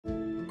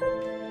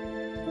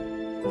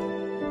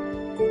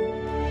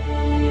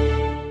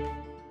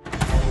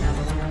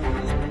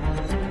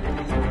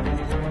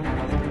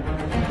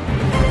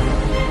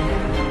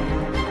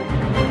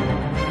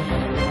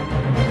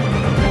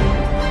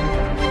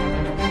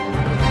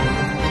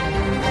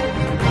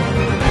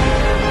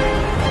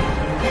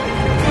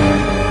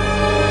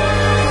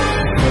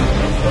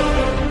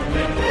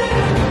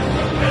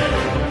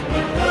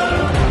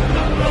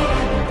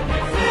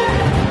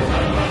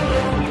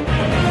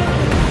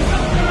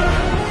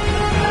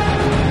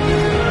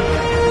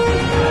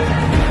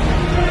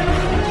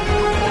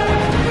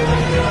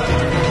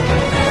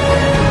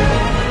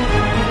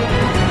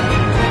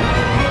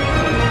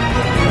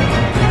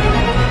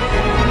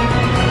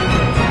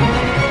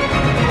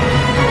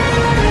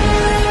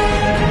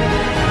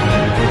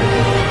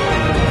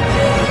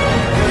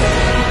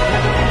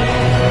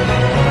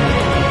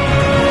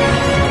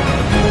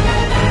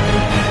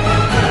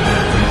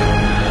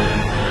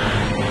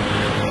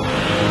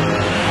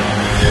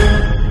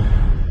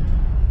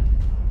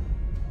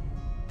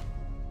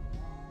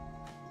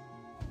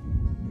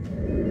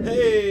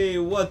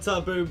What's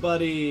up,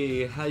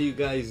 everybody? How you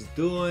guys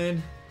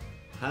doing?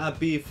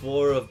 Happy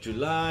 4th of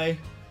July.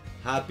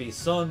 Happy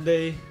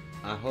Sunday.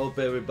 I hope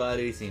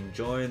everybody's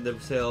enjoying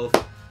themselves,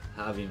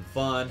 having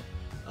fun.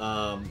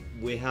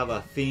 We have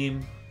a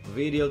theme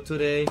video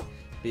today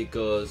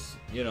because,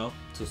 you know,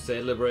 to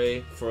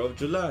celebrate 4th of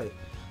July.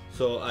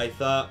 So I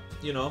thought,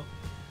 you know,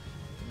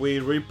 we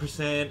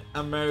represent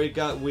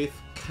America with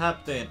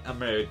Captain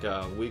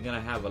America. We're gonna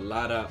have a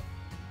lot of,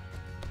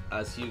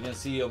 as you can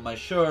see on my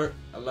shirt,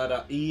 a lot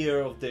of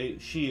Year of the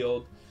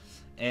Shield,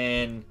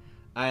 and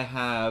I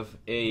have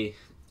a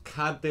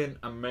Captain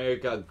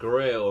America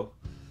Grail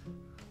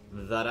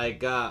that I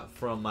got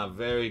from a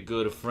very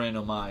good friend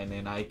of mine,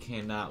 and I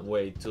cannot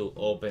wait to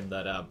open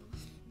that up.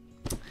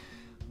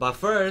 But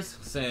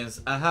first,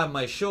 since I have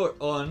my shirt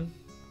on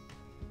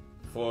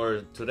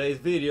for today's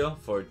video,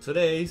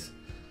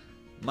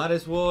 might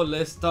as well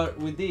let's start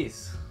with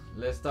this.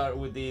 Let's start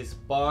with this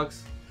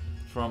box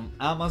from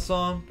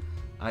Amazon.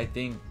 I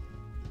think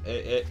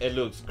it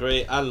looks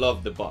great. I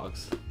love the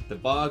box.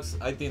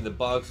 I think the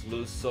box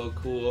looks so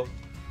cool.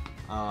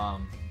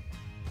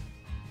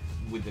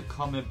 With the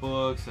comic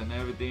books and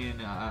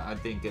everything, I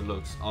think it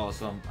looks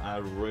awesome. I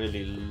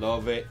really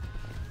love it.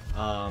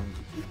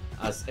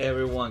 As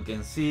everyone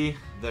can see,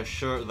 the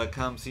shirt that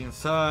comes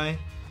inside,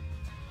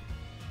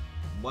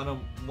 one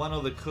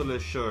of the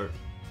coolest shirt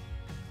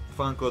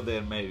Funko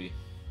there maybe.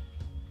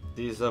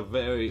 This is a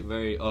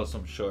very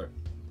awesome shirt.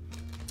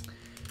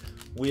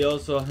 We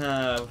also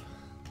have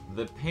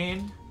the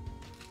pin,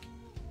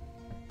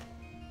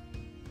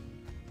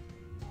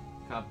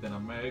 Captain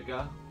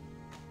America.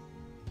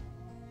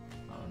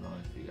 I don't know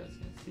if you guys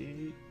can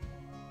see.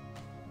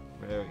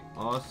 Very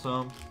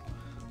awesome.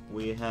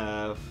 We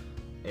have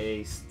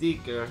a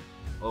sticker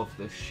of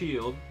the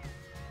shield.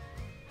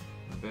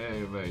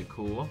 Very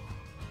cool.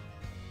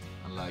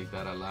 I like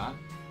that a lot.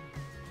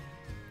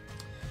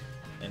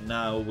 And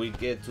now we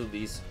get to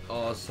these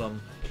awesome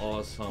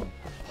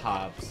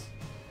pops.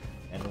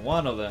 And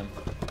one of them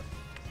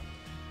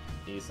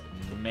is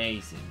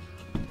amazing.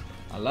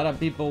 A lot of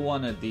people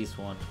wanted this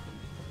one.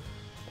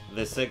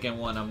 The second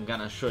one I'm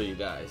gonna show you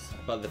guys.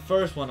 But the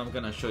first one I'm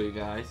gonna show you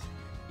guys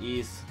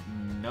is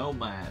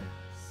Nomad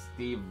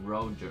Steve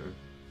Rogers.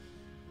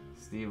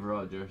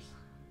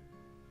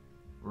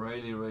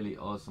 Really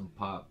awesome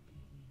pop.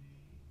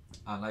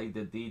 I like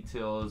the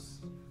details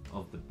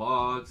of the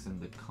box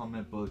and the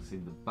comic books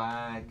in the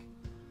back.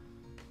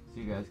 So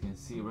you guys can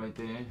see right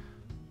there.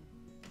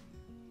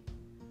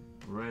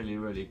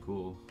 Really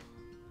cool.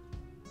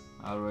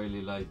 I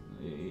really like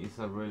it. It's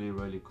a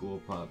really cool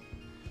pop.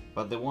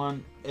 But the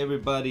one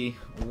everybody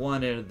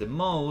wanted the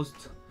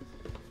most,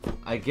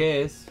 I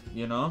guess,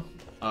 you know,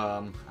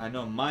 I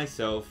know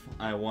myself,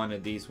 I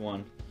wanted this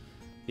one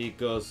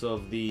because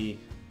of the,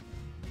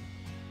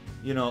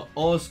 you know,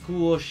 old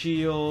school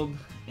shield,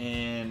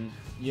 and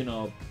you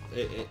know,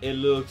 it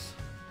looks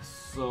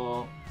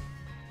so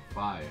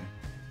fire.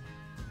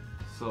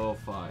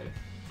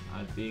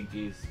 I think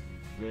it's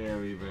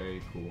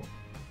very cool.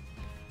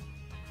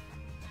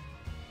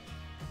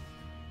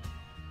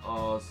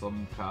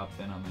 Awesome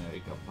Captain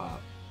America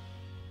pop.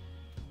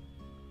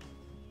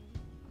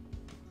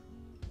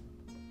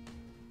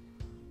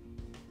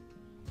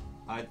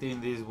 I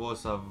think this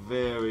was a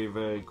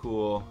very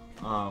cool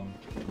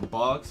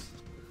box.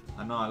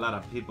 I know a lot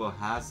of people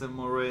has them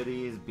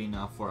already. It's been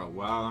out for a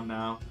while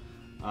now.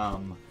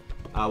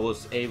 I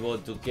was able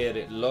to get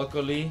it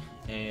locally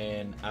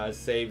and I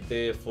saved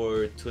it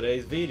for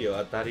today's video.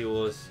 I thought it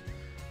was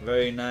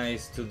very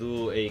nice to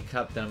do a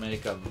Captain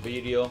America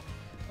video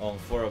on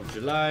 4th of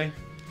July,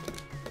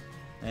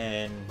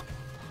 and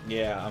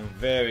yeah, I'm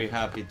very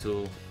happy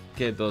to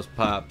get those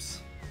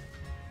pops.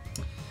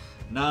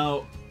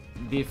 Now,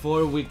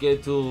 before we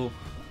get to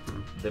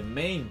the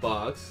main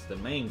box, the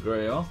main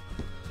Grail,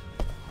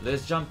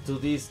 let's jump to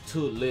these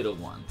two little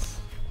ones.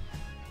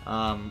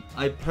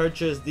 I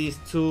purchased these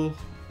two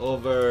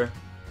over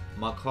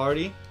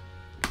McCarty.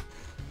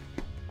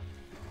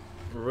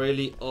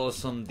 Really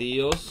awesome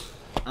deals.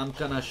 I'm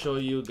gonna show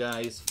you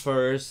guys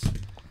first,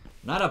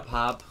 not a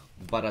pop,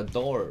 but a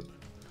Dorbs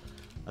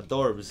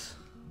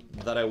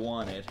that I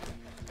wanted.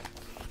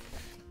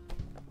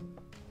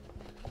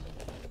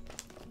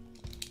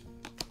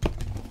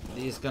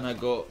 This is gonna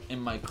go in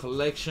my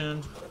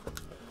collection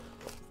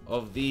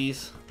of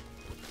these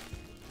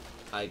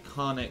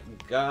iconic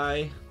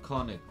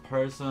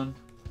person,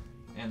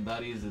 and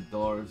that is the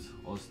Dorbs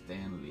of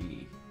Stan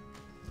Lee.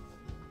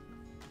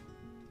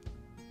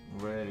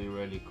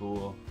 Really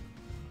cool.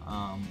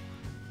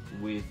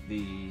 With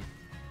the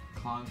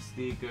con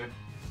sticker.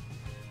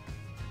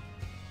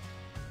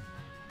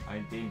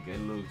 I think it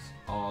looks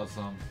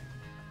awesome.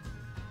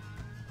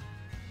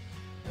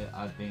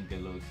 I think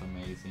it looks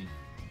amazing.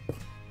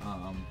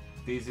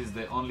 This is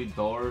the only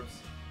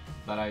Dorbs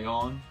that I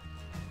own.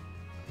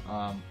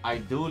 I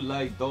do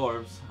like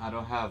Dorbs. I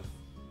don't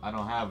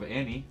have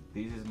any.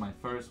 This is my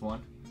first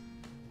one,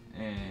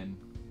 and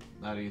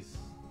that is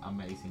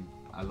amazing.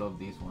 I love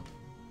this one.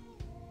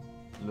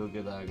 Look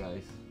at that,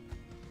 guys.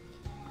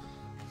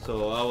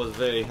 So I was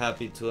very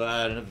happy to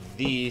add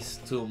these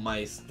to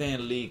my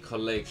Stanley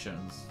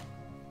collections.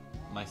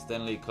 My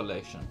Stanley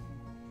collection.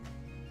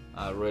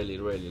 I really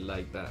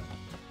like that.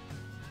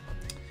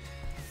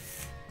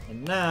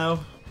 And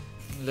now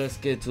let's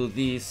get to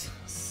this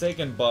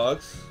second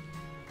box,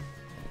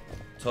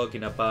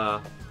 talking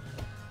about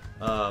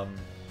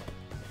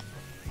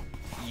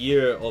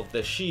Year of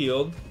the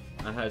Shield.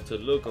 I had to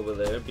look over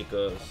there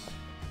because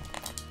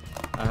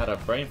I had a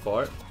brain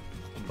fart.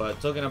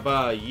 But talking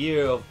about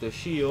Year of the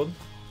Shield,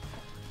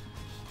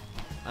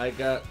 I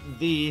got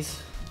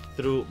these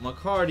through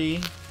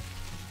McCarty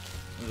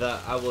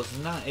that I was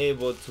not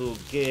able to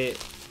get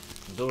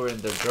during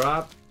the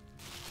drop,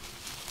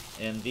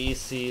 and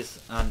this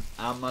is an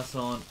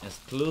Amazon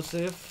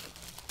exclusive.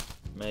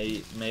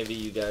 Maybe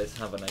you guys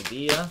have an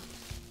idea.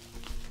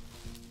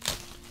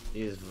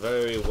 It's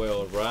very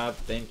well wrapped.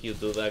 Thank you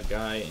to that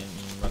guy in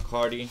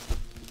McCarty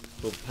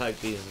who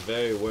packed this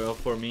very well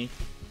for me.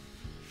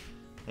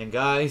 And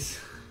guys,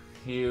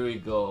 here we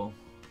go.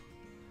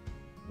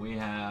 We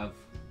have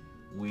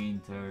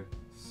Winter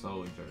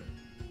Soldier.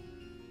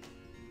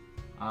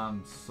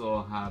 I'm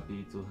so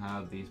happy to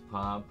have this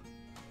pop.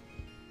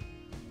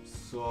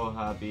 So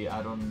happy.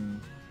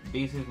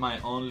 This is my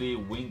only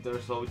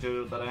Winter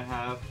Soldier that I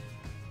have,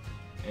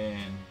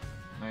 and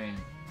man,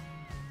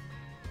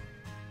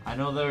 I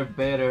know there are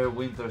better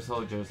Winter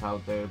Soldiers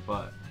out there,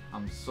 but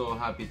I'm so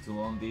happy to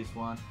own this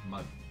one,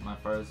 my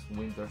first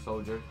Winter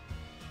Soldier.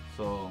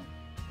 So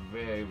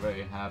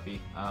very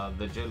happy.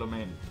 The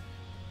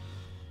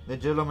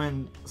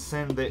gentleman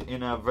sent it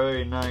in a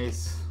very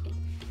nice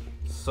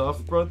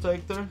soft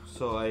protector,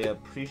 so I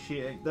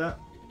appreciate that.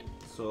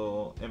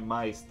 So it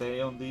might stay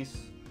on this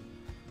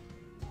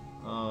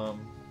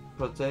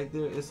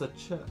protector. It's a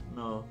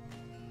no,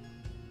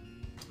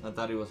 I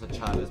thought it was a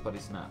chalice, but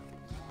it's not.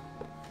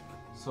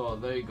 So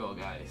there you go,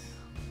 guys.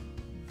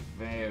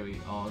 Very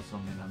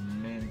awesome in a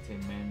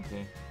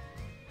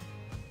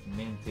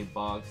minty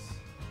box.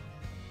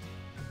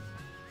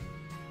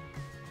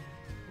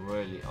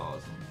 Really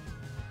awesome.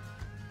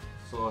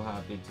 So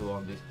happy to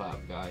own this pop,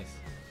 guys.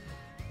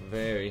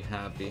 Very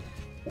happy.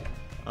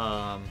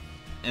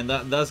 And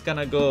that's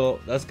gonna go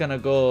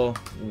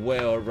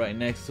well right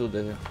next to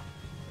the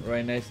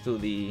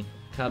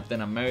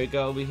Captain America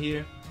over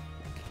here.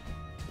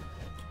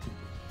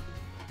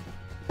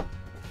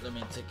 Let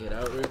me take it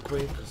out real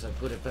quick because I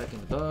put it back in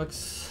the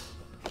box.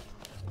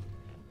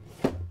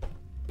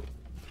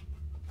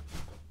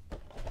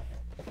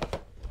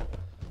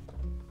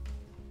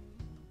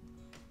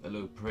 They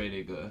look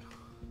pretty good,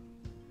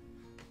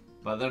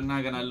 but they're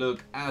not gonna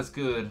look as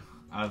good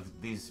as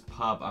this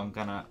pop I'm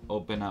gonna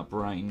open up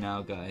right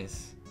now,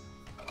 guys.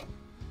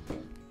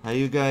 Are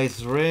you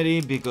guys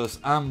ready? Because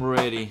I'm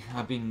ready.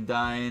 I've been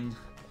dying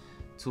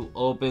to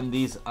open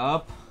these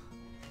up.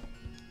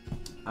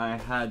 I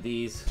had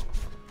these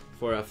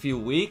for a few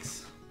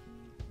weeks.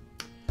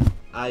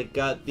 I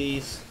got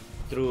these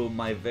through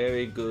my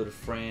very good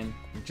friend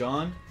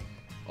John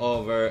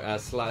over at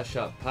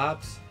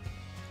Slapshotpops.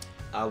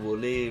 I will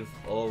leave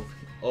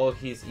all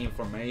his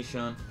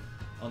information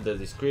on the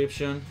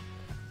description.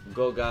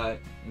 Go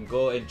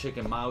and check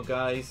him out,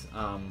 guys.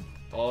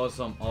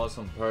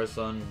 Awesome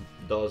person,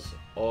 does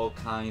all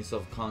kinds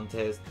of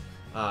contests.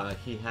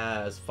 He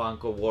has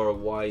Funko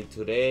Worldwide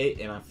today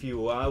in a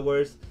few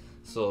hours,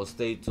 so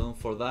stay tuned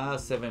for that.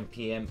 7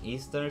 p.m.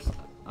 Eastern,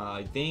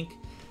 I think.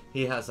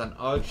 He has an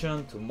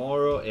auction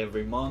tomorrow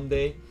every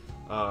Monday.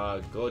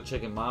 Go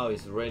check him out,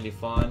 it's really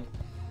fun.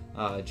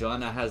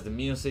 Joanna has the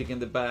music in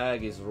the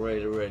bag. It's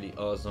really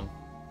awesome.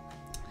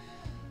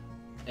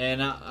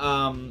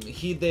 And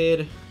he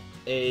did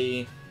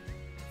a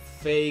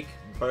fake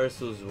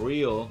versus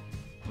real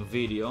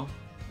video,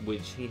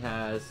 which he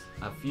has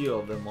a few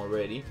of them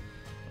already.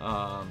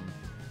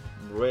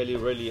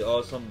 Really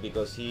awesome,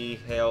 because he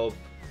helped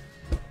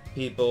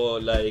people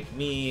like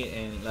me,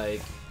 and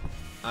like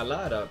a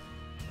lot of,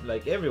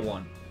 like,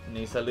 everyone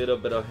needs a little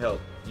bit of help,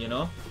 you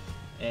know.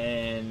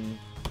 And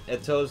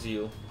it shows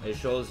you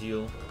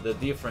the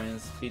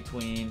difference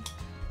between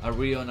a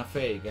real and a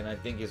fake, and I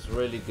think it's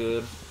really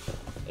good.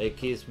 It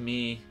keeps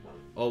me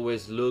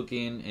always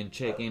looking and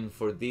checking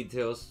for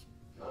details,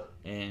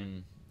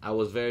 and I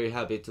was very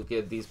happy to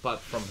get this pack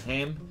from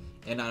him,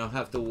 and I don't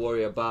have to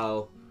worry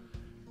about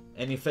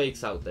any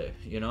fakes out there,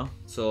 you know.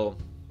 So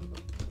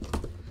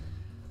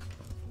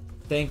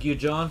thank you,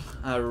 John.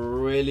 I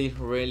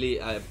really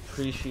I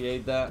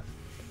appreciate that.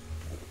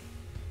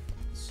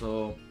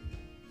 So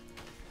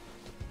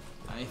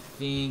I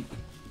think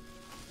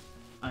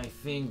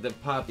the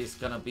pop is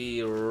gonna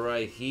be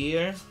right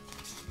here.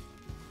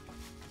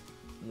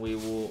 We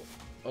will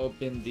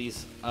open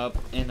this up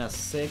in a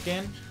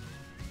second,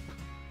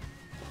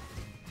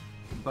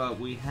 but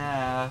we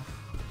have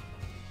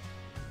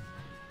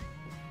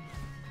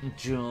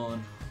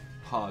June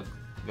Puck,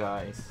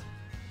 guys.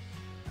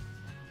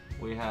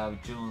 We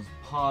have June's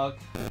Puck,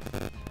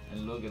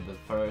 and look at the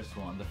first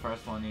one. The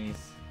first one is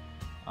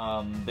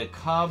the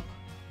cup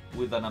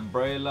with an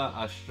umbrella,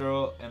 a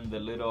straw, and the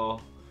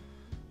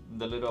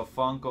the little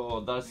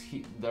Funko.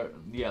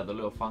 Yeah, the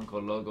little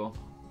Funko logo.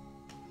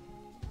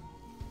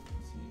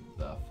 Let's see if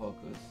that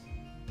focus.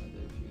 Right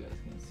there, if you guys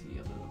can see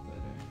a little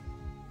better.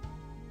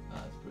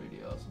 That's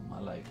pretty awesome.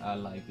 I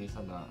like this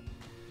a lot.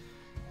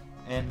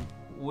 And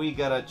we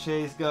got a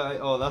chase guy.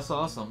 Oh, that's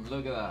awesome.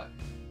 Look at that.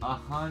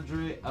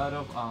 100 out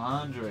of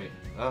 100.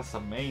 That's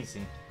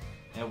amazing.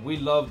 And we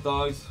love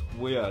dogs.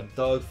 We are a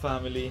dog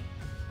family.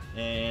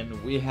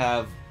 And we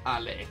have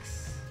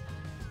Alex.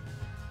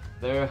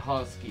 They're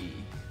husky.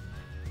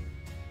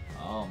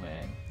 Oh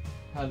man,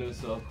 that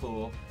looks so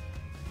cool.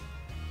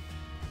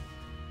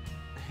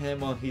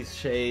 Him on his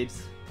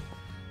shades.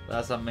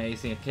 That's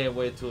amazing. Can't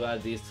wait to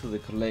add this to the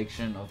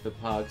collection of the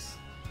packs.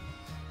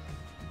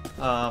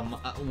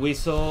 We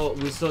saw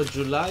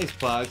July's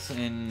packs,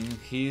 and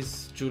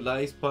his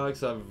July's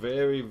packs are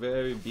very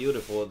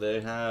beautiful.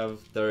 They have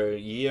their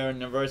year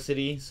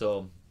anniversary,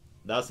 so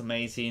that's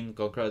amazing.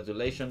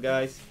 Congratulations,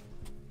 guys.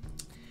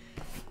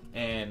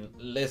 And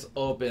let's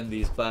open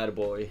this bad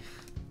boy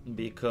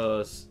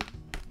because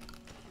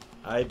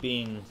I've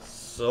been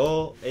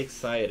so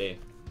excited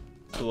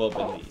to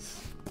open these.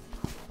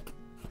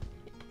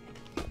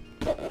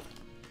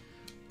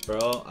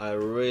 Bro, I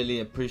really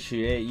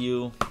appreciate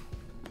you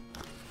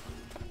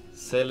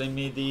selling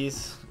me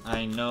these.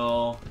 I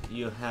know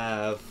you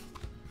have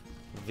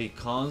the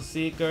Con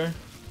Seeker,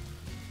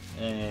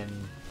 and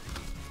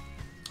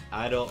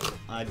I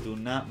do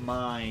not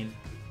mind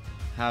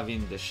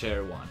having the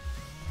share one.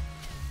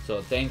 So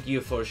thank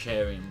you for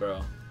sharing,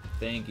 bro.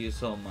 Thank you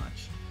so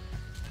much.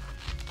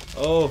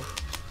 Oh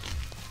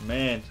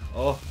man.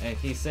 Oh, and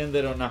he sent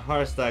it on a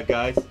hard stack,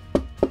 guys.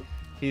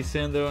 He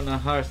sent it on a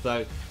hard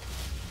stack.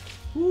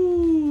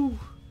 Woo.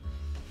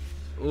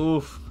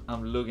 Oof.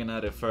 I'm looking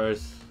at it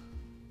first.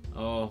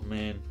 Oh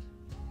man.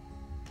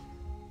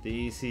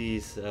 This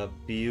is a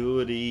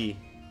beauty.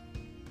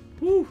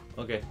 Woo.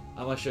 Okay,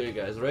 I'm gonna show you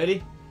guys.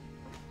 Ready?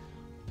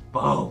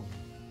 Boom.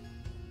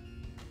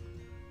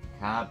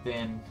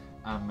 Captain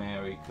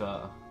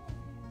America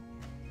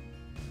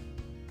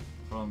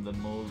from the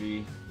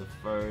movie, the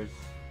first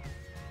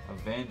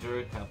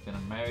Avenger, Captain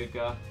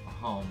America.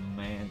 Oh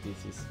man,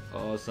 this is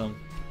awesome.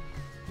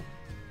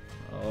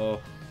 Oh,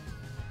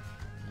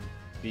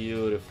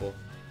 beautiful.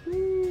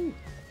 Woo.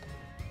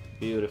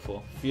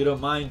 Beautiful. If you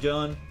don't mind,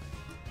 John,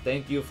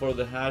 thank you for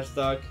the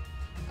hashtag.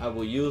 I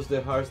will use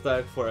the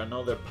hashtag for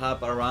another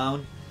pop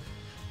around,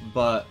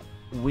 but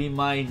we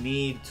might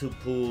need to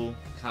pull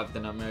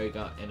Captain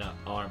America in an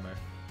armor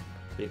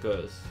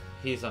because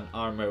he's an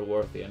armor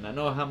worthy, and I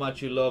know how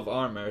much you love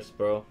armors,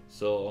 bro.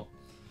 So,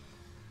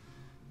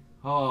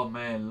 oh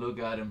man, look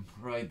at him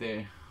right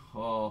there.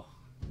 Oh,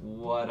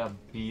 what a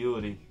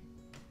beauty.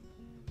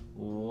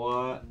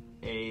 What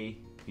a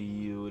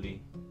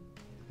beauty.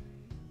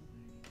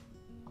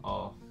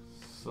 Oh,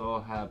 so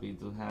happy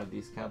to have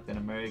this Captain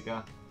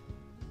America.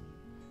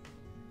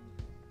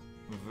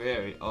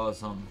 Very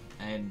awesome,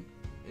 and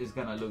it's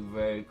gonna look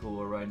very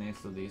cool right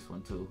next to this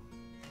one too.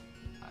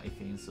 I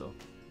think so.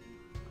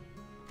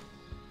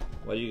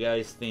 What do you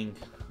guys think?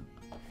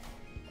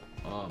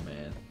 Oh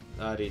man,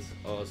 that is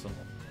awesome.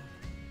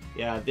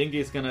 Yeah, I think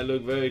it's gonna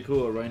look very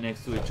cool right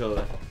next to each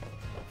other.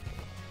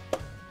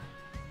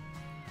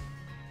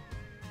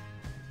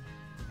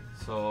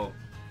 So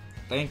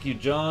thank you,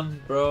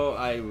 John, bro.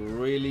 I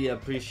really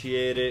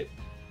appreciate it.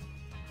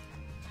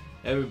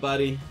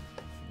 Everybody,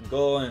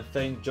 go and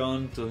thank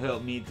John to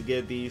help me to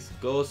get these.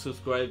 Go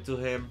subscribe to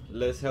him.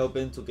 Let's help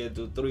him to get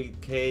to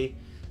 3K,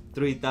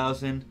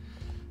 3,000.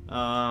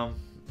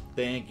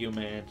 Thank you,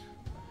 man.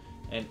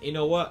 And you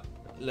know what?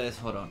 Let's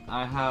hold on.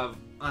 I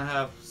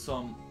have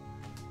some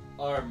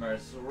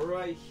armors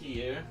right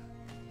here.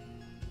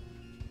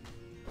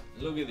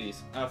 Look at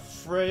this. A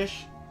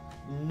fresh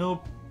new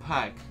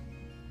pack.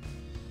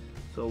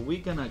 So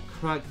we're gonna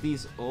crack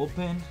this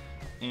open,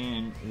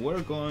 and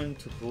we're going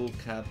to pull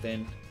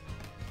Captain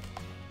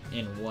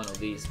in one of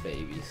these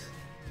babies.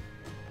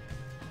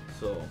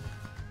 So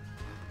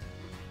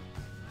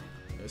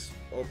let's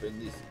open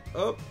this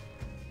up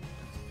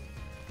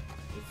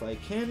if I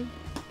can.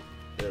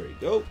 There we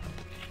go.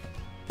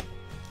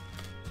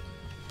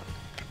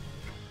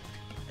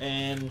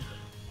 And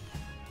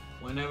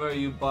whenever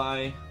you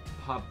buy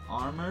pop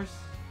armors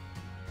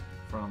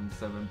from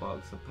 7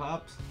 Box of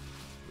Pops,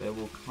 they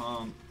will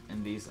come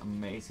in these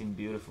amazing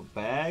beautiful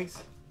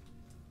bags.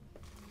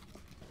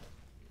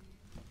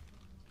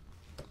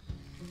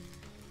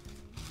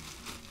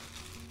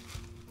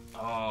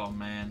 Oh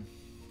man,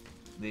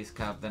 this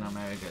Captain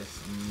America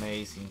is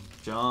amazing.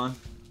 John,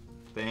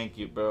 thank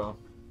you, bro.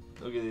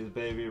 Look at this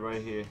baby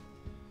right here.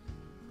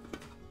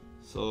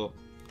 So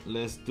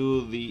let's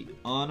do the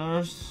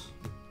honors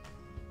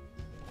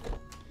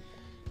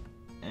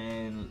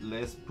and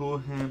let's put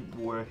him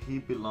where he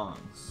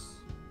belongs.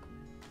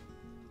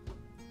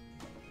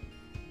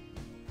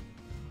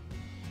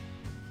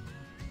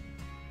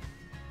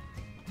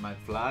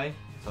 McFly,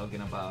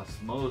 talking about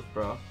smooth,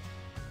 bro.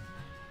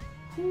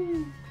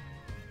 Woo.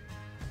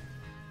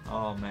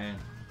 Oh man,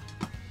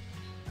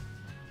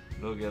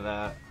 look at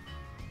that.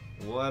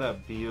 What a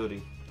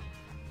beauty.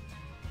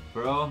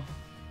 Bro,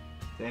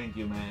 thank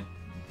you, man.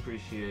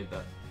 Appreciate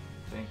that.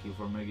 Thank you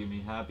for making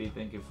me happy.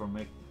 Thank you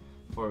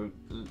for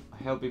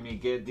helping me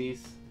get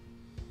this.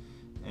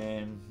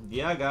 And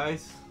yeah,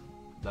 guys,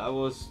 that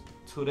was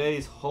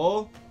today's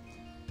haul.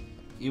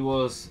 It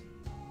was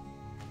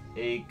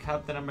a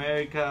Captain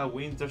America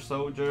Winter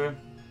Soldier,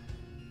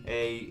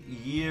 a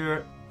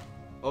Year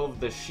of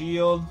the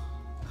Shield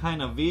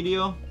kind of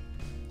video,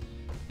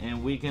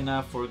 and we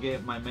cannot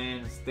forget my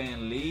man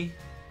Stan Lee.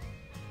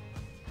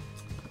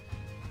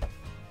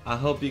 I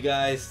hope you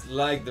guys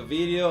like the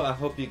video. I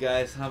hope you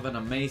guys have an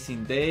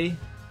amazing day.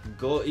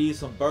 Go eat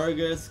some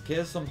burgers,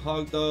 get some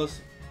hot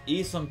dogs,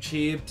 eat some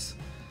chips,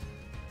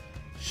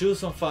 shoot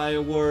some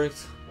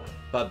fireworks,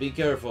 but be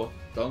careful,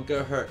 don't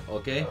get hurt,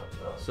 okay?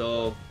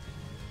 So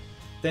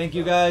thank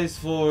you guys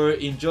for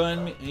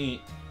enjoying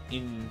me.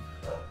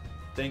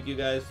 Thank you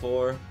guys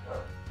for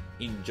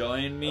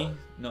enjoying me.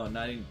 No,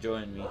 not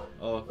enjoying me.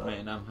 Oh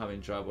man, I'm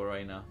having trouble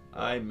right now.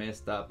 I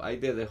messed up. I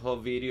did the whole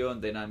video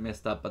and then I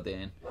messed up at the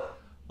end.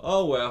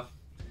 Oh well.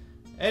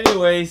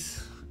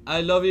 Anyways,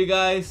 I love you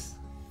guys.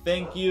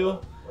 Thank you.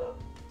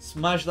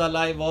 Smash that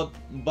like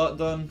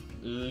button.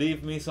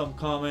 Leave me some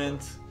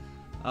comments.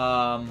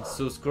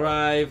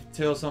 Subscribe.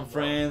 Tell some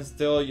friends.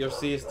 Tell your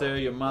sister,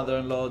 your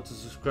mother-in-law to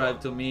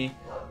subscribe to me.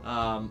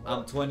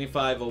 I'm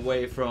 25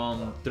 away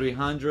from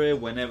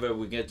 300. Whenever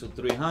we get to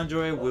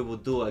 300, we will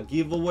do a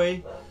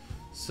giveaway.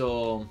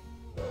 So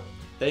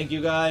thank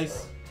you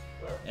guys,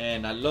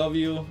 and I love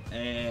you,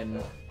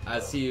 and I'll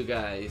see you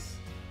guys.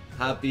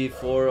 Happy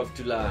 4th of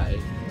July.